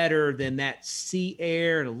better than that sea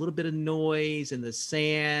air and a little bit of noise and the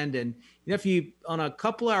sand. And if you on a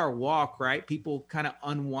couple-hour walk, right, people kind of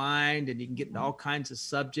unwind and you can get into all kinds of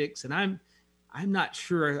subjects. And I'm not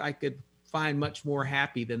sure I could find much more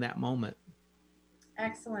happy than that moment.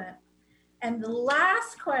 Excellent. And the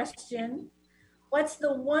last question, what's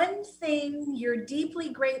the one thing you're deeply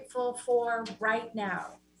grateful for right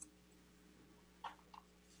now?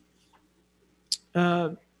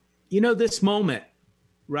 This moment,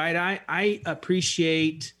 right? I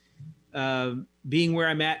appreciate being where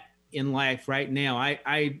I'm at in life right now.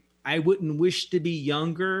 I wouldn't wish to be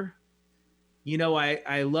younger.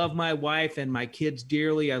 I love my wife and my kids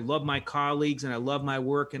dearly. I love my colleagues and I love my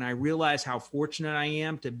work. And I realize how fortunate I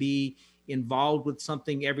am to be involved with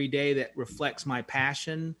something every day that reflects my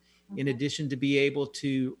passion, in addition to be able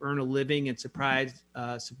to earn a living and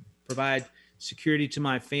provide security to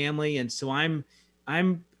my family. And so I'm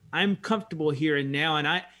comfortable here and now. And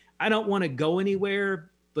I don't want to go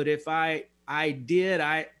anywhere, but if I did,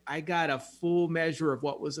 I got a full measure of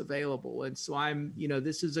what was available. And so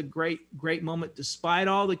this is a great moment, despite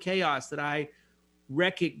all the chaos that I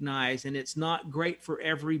recognize, and it's not great for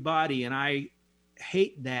everybody. And I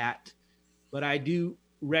hate that, but I do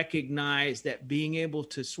recognize that being able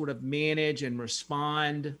to sort of manage and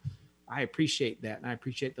respond, I appreciate that. And I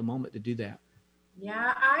appreciate the moment to do that.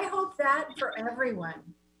 Yeah, I hope that for everyone.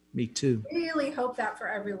 Me too. Really hope that for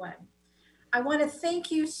everyone. I want to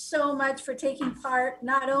thank you so much for taking part,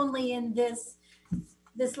 not only in this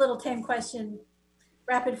little 10-question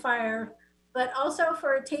rapid fire, but also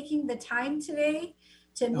for taking the time today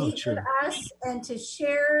to meet with us and to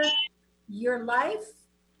share your life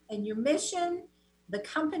and your mission, the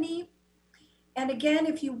company. And again,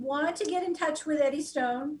 if you want to get in touch with Eddie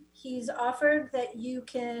Stone, he's offered that you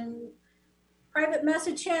can private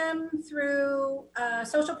message him through a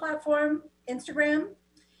social platform, Instagram.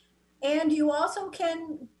 And you also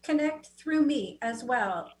can connect through me as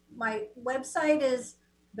well. My website is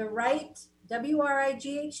WRIGHT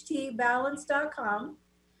balance.com,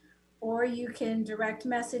 or you can direct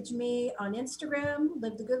message me on Instagram,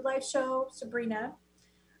 Live the Good Life Show, Sabrina,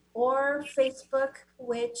 or Facebook,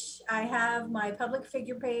 which I have my public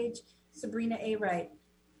figure page, Sabrina A. Wright.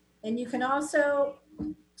 And you can also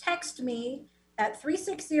text me at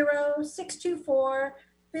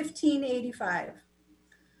 360-624-1585.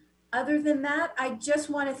 Other than that, I just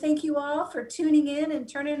want to thank you all for tuning in and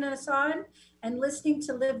turning us on and listening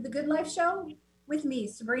to Live the Good Life Show with me,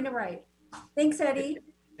 Sabrina Wright. Thanks, Eddie.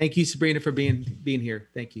 Thank you, Sabrina, for being here.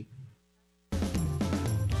 Thank you.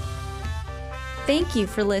 Thank you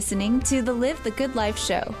for listening to the Live the Good Life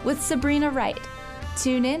Show with Sabrina Wright.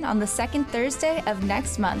 Tune in on the second Thursday of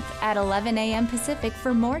next month at 11 a.m. Pacific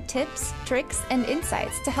for more tips, tricks, and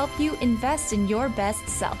insights to help you invest in your best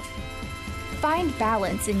self. Find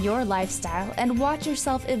balance in your lifestyle and watch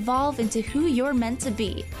yourself evolve into who you're meant to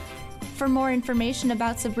be. For more information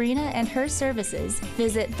about Sabrina and her services,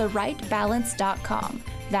 visit therightbalance.com.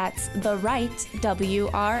 That's the right,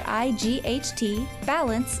 WRIGHT,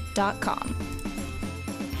 balance.com.